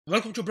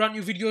Welcome to a brand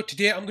new video.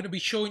 Today I'm going to be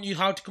showing you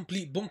how to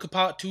complete Bunker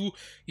Part 2.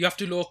 You have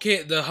to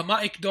locate the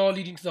Hamatic door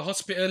leading to the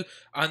hospital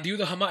and the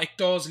other Hamatic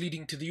doors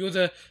leading to the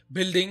other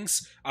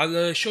buildings.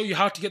 I'll show you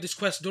how to get this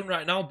quest done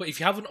right now, but if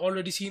you haven't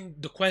already seen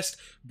the quest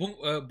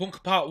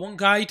Bunker Part 1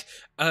 guide,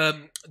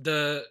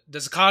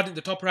 there's a card in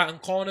the top right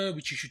hand corner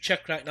which you should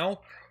check right now.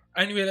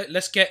 Anyway,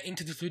 let's get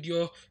into this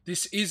video.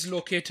 This is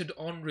located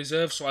on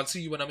reserve, so I'll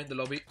see you when I'm in the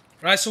lobby.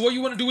 Right, so what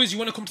you want to do is you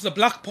want to come to the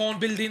black pawn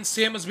building,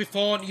 same as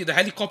before, near the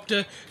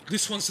helicopter.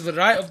 This one's to the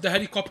right of the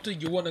helicopter.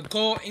 You want to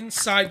go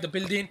inside the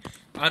building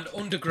and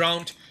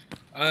underground.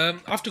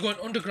 After going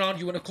underground,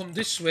 you want to come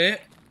this way,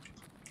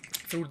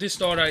 through this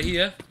door right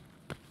here.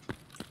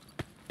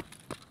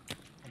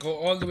 Go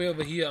all the way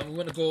over here, and we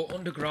want to go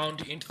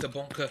underground into the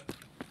bunker.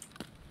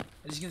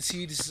 As you can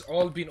see, this has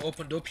all been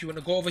opened up. You want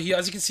to go over here.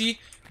 As you can see,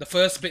 the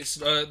first bit's,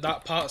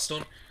 that part's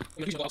done.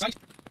 You want to go outside.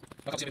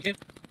 Back outside again.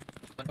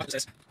 And back to the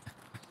stairs.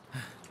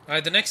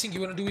 Alright, the next thing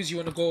you want to do is you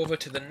want to go over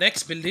to the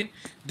next building.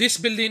 This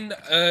building,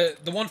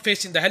 the one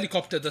facing the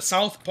helicopter, the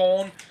south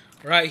pawn,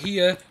 right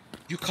here.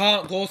 You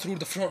can't go through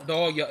the front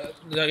door. You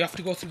have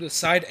to go through the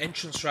side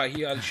entrance right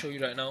here. I'll show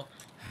you right now.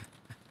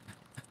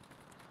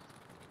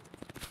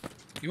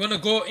 You want to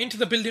go into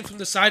the building from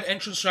the side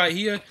entrance right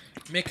here.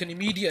 Make an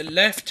immediate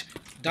left.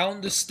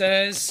 Down the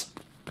stairs,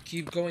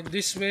 keep going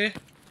this way,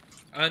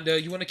 and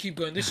you want to keep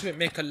going this way,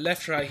 make a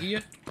left right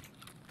here.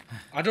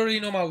 I don't really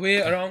know my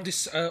way around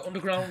this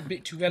underground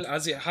bit too well,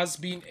 as it has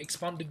been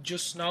expanded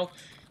just now.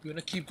 You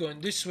want to keep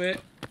going this way,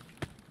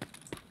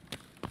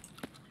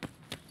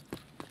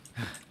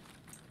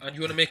 and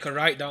you want to make a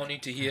right down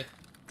into here.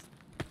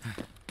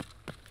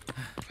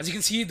 As you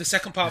can see, the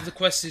second part of the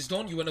quest is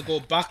done. You want to go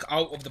back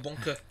out of the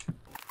bunker.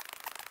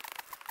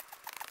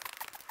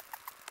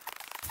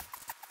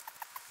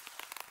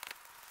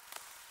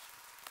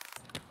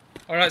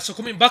 Alright, so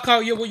coming back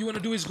out here, what you want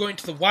to do is go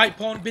into the white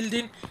pawn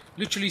building,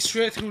 literally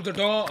straight through the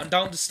door and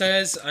down the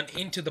stairs and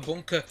into the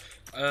bunker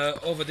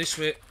over this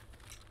way.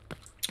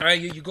 Alright,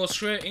 you go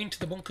straight into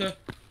the bunker.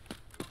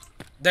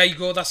 There you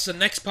go, that's the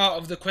next part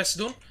of the quest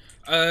done.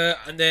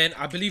 And then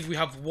I believe we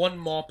have one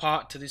more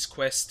part to this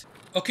quest.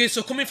 Okay,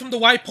 so coming from the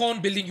white pawn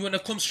building, you want to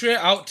come straight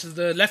out to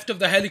the left of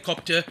the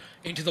helicopter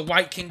into the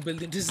white king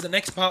building. This is the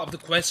next part of the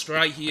quest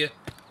right here.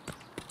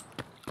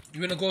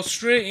 You're going to go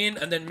straight in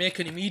and then make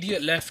an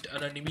immediate left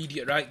and an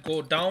immediate right.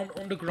 Go down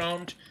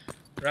underground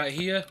right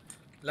here.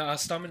 Let our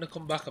stamina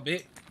come back a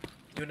bit.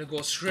 You're going to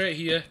go straight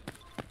here.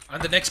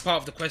 And the next part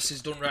of the quest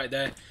is done right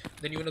there.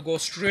 Then you're going to go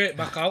straight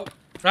back out.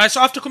 Right, so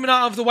after coming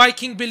out of the White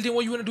King building,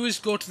 what you want to do is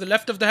go to the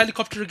left of the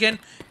helicopter again.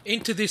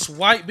 Into this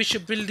White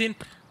Bishop building.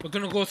 We're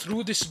going to go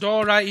through this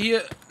door right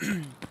here.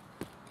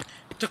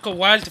 Took a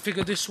while to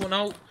figure this one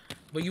out.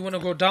 But you want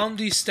to go down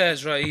these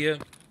stairs right here.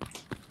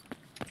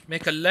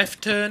 Make a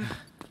left turn.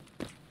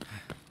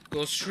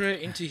 Go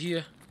straight into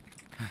here.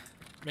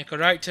 Make a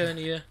right turn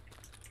here.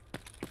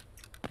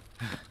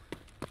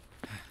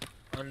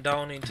 And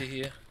down into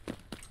here.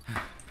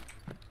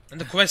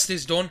 And the quest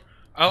is done.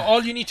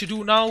 All you need to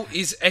do now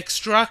is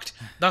extract.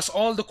 That's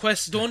all the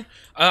quest done.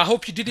 I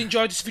hope you did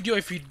enjoy this video.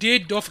 If you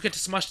did, don't forget to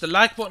smash the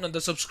like button and the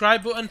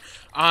subscribe button.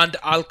 And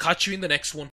I'll catch you in the next one.